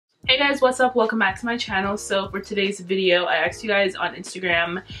Hey guys, what's up? Welcome back to my channel. So for today's video, I asked you guys on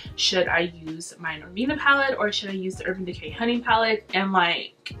Instagram, should I use my Norvina palette or should I use the Urban Decay Honey palette? And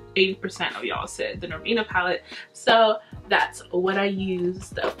like 80% of y'all said the Norvina palette. So that's what I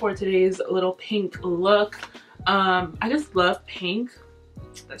used for today's little pink look. I just love pink.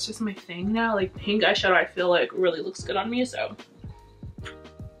 That's just my thing now. Like pink eyeshadow I feel like really looks good on me. So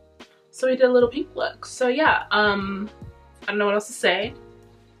we did a little pink look. So yeah, I don't know what else to say.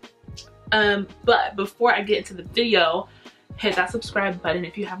 But before I get into the video, hit that subscribe button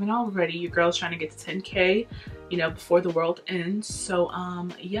if you haven't already. Your girl's trying to get to 10K, you know, before the world ends. So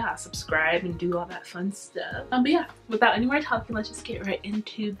yeah, subscribe and do all that fun stuff. But yeah, without any more talking, let's just get right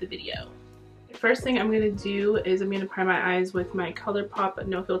into the video. The first thing I'm gonna do is I'm gonna prime my eyes with my ColourPop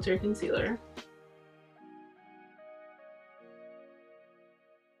No Filter Concealer.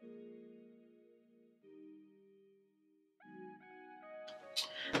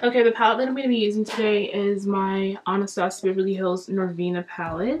 Okay, the palette that I'm going to be using today is my Anastasia Beverly Hills Norvina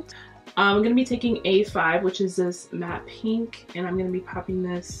palette. I'm going to be taking A5, which is this matte pink, and I'm going to be popping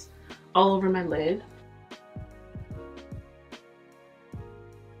this all over my lid.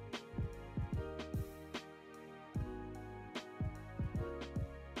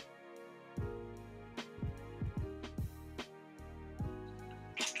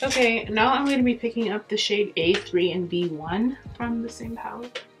 Okay, now I'm going to be picking up the shade A3 and B1 from the same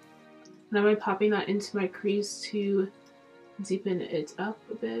palette. And I'm going to be popping that into my crease to deepen it up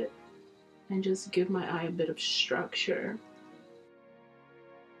a bit and just give my eye a bit of structure.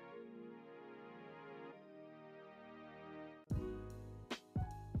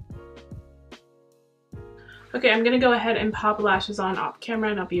 Okay, I'm gonna go ahead and pop lashes on off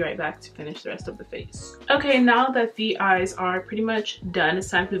camera and I'll be right back to finish the rest of the face. Okay, now that the eyes are pretty much done, it's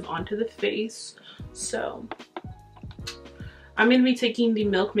time to move on to the face. So, I'm gonna be taking the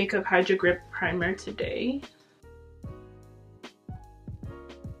Milk Makeup Hydro Grip Primer today.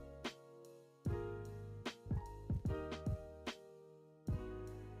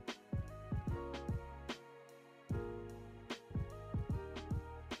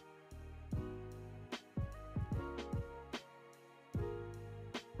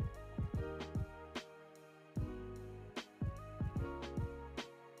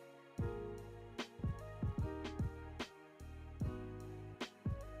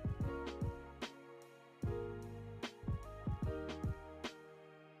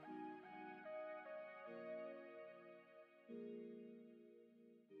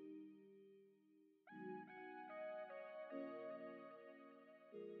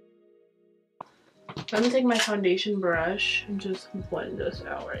 I'm gonna take my foundation brush and just blend this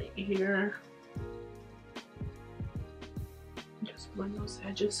out right here. Just blend those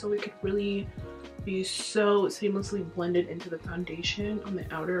edges so it could really be so seamlessly blended into the foundation on the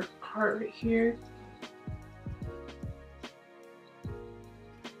outer part right here.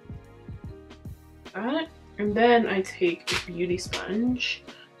 That. And then I take a beauty sponge,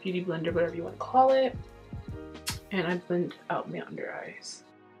 beauty blender, whatever you want to call it, and I blend out my under eyes.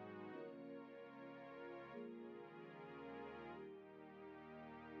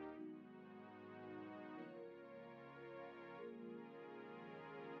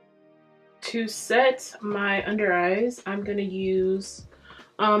 To set my under eyes, I'm gonna use,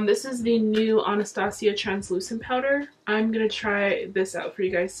 this is the new Anastasia translucent powder. I'm gonna try this out for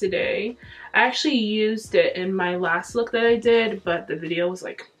you guys today. I actually used it in my last look that I did, but the video was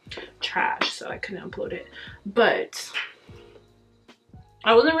like trash, so I couldn't upload it. But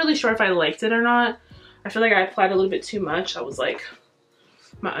I wasn't really sure if I liked it or not. I feel like I applied a little bit too much. I was like,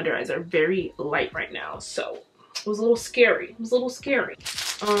 my under eyes are very light right now, so it was a little scary. It was a little scary.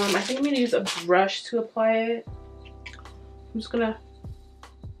 I think I'm gonna use a brush to apply it. I'm just gonna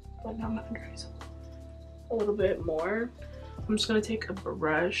blend out my under eyes a little bit more. I'm just gonna take a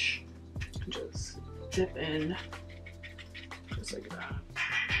brush and just dip in just like that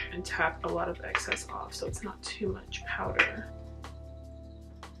and tap a lot of excess off so it's not too much powder.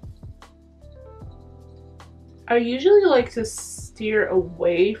 I usually like to steer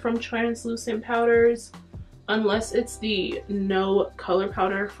away from translucent powders unless it's the no color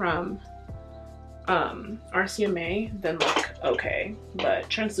powder from RCMA, then like okay, but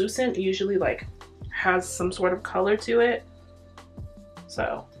translucent usually like has some sort of color to it,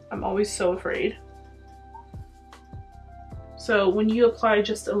 so I'm always so afraid. So when you apply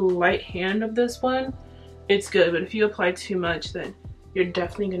just a light hand of this one, it's good, but if you apply too much, then you're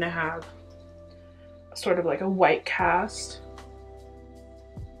definitely gonna have sort of like a white cast.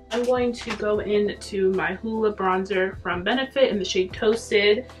 I'm going to go into my Hoola bronzer from Benefit in the shade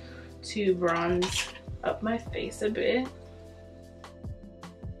Toasted to bronze up my face a bit.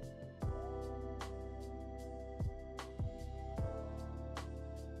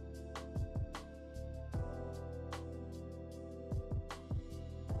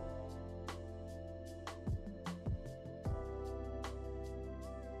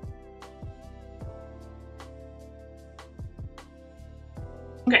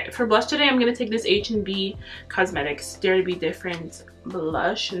 Okay, for blush today, I'm going to take this H&B Cosmetics Dare to Be Different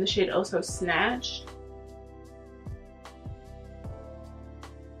blush in the shade Oh So Snatched.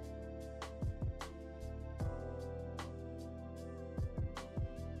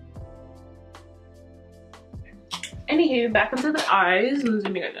 Anywho, back into the eyes. I'm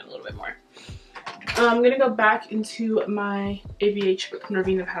zooming in a little bit more. I'm going to go back into my ABH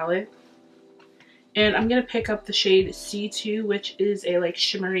Norvina palette. And I'm going to pick up the shade C2, which is a like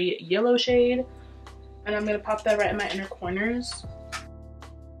shimmery yellow shade. And I'm going to pop that right in my inner corners.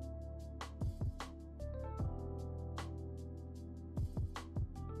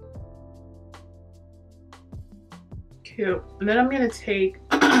 Cute. And then I'm going to take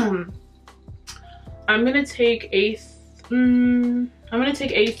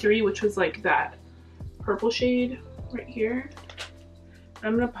A3, which was like that purple shade right here.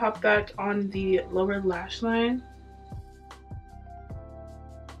 I'm gonna pop that on the lower lash line.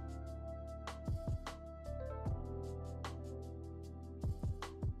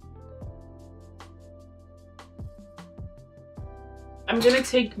 I'm gonna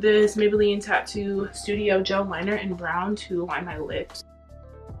take this Maybelline Tattoo Studio Gel Liner in brown to line my lips.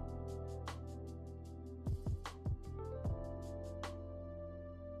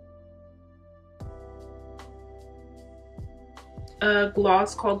 A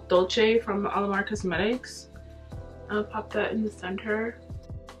gloss called Dolce from Alamar Cosmetics. I'll pop that in the center.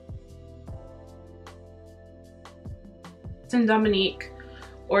 It's in Dominique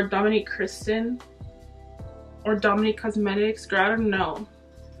or Dominique Kristen or Dominique Cosmetics. Girl, I don't know.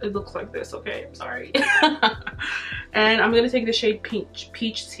 It looks like this, okay? I'm sorry. And I'm gonna take the shade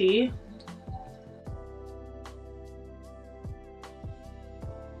Peach Tea.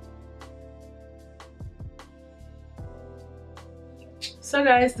 So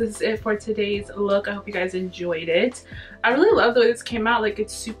guys, this is it for today's look. I hope you guys enjoyed it. I really love the way this came out. Like,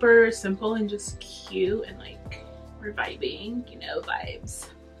 it's super simple and just cute, and like we're vibing, you know, vibes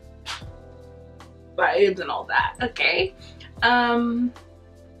and all that. Okay. Oh,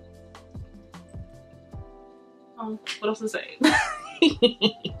 what else to say?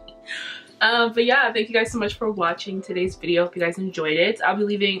 But yeah, thank you guys so much for watching today's video. Hope you guys enjoyed it. I'll be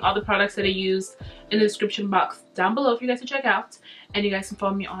leaving all the products that I used in the description box down below for you guys to check out. And you guys can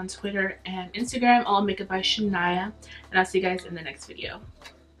follow me on Twitter and Instagram, all makeup by Shania. And I'll see you guys in the next video.